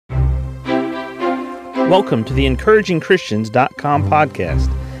Welcome to the EncouragingChristians.com podcast.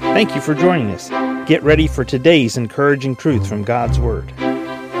 Thank you for joining us. Get ready for today's encouraging truth from God's Word.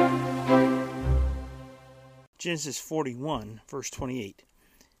 Genesis 41, verse 28.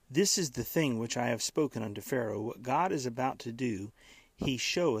 This is the thing which I have spoken unto Pharaoh. What God is about to do, he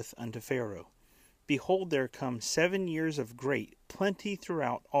showeth unto Pharaoh. Behold, there come 7 years of great plenty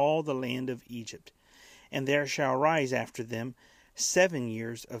throughout all the land of Egypt. And there shall arise after them 7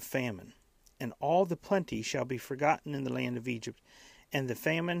 years of famine. And all the plenty shall be forgotten in the land of Egypt, and the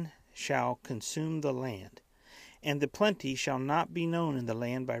famine shall consume the land. And the plenty shall not be known in the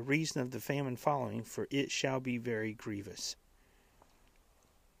land by reason of the famine following, for it shall be very grievous.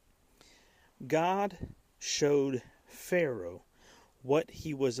 God showed Pharaoh what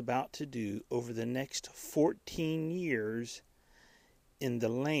he was about to do over the next 14 years in the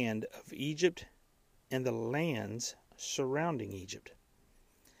land of Egypt and the lands surrounding Egypt.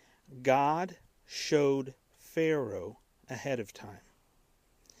 God showed Pharaoh ahead of time.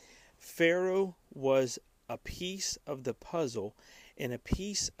 Pharaoh was a piece of the puzzle, and a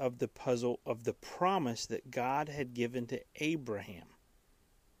piece of the puzzle of the promise that God had given to Abraham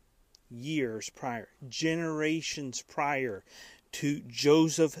years prior, generations prior to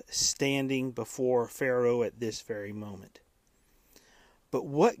Joseph standing before Pharaoh at this very moment. But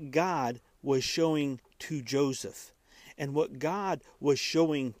what God was showing to Joseph and what God was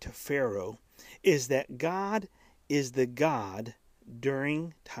showing to Pharaoh is that God is the God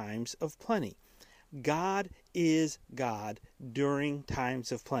during times of plenty. God is God during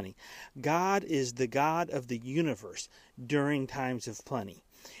times of plenty. God is the God of the universe during times of plenty.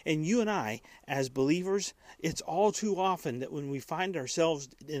 And you and I, as believers, it's all too often that when we find ourselves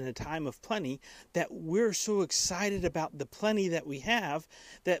in a time of plenty, that we're so excited about the plenty that we have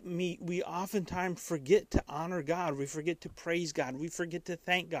that we oftentimes forget to honor God. We forget to praise God. We forget to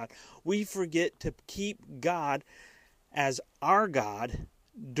thank God. We forget to keep God as our God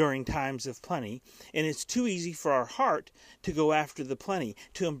during times of plenty, and it's too easy for our heart to go after the plenty,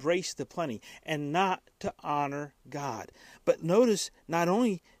 to embrace the plenty, and not to honor God. But notice, not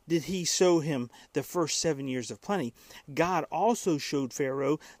only did he show him the first 7 years of plenty, God also showed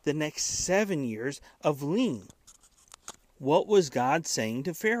Pharaoh the next 7 years of lean. What was God saying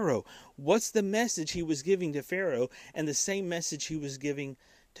to Pharaoh? What's the message he was giving to Pharaoh, and the same message he was giving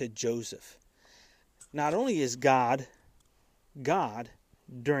to Joseph? Not only is God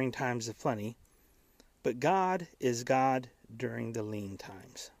during times of plenty, but God is God during the lean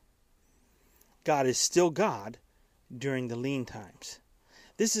times. God is still God during the lean times.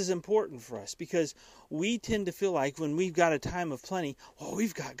 This is important for us because we tend to feel like when we've got a time of plenty, well,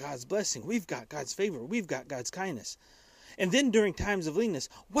 we've got God's blessing, we've got God's favor, we've got God's kindness. And then during times of leanness,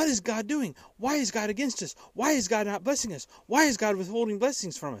 what is God doing? Why is God against us? Why is God not blessing us? Why is God withholding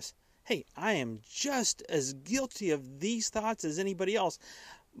blessings from us? Hey, I am just as guilty of these thoughts as anybody else.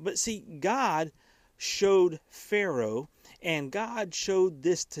 But see, God showed Pharaoh, and God showed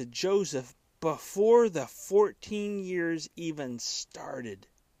this to Joseph before the 14 years even started.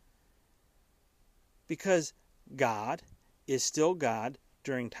 Because God is still God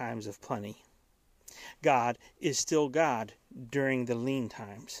during times of plenty. God is still God during the lean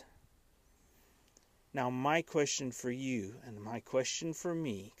times. Now, my question for you and my question for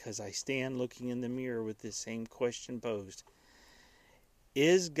me, because I stand looking in the mirror with this same question posed,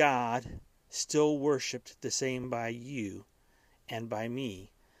 is God still worshipped the same by you and by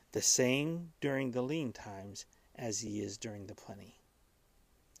me, the same during the lean times as he is during the plenty?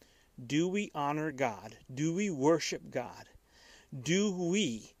 Do we honor God? Do we worship God? Do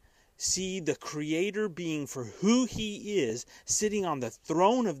we see the Creator being for who he is, sitting on the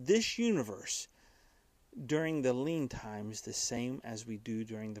throne of this universe, during the lean times the same as we do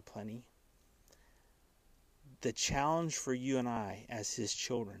during the plenty? The challenge for you and I as his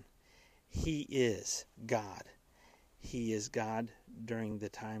children, he is God. He is God during the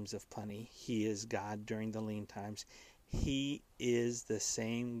times of plenty. He is God during the lean times. He is the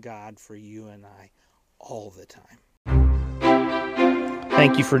same God for you and I all the time.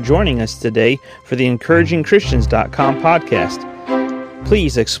 Thank you for joining us today for the EncouragingChristians.com podcast.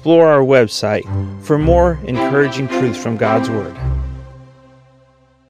 Please explore our website for more encouraging truths from God's Word.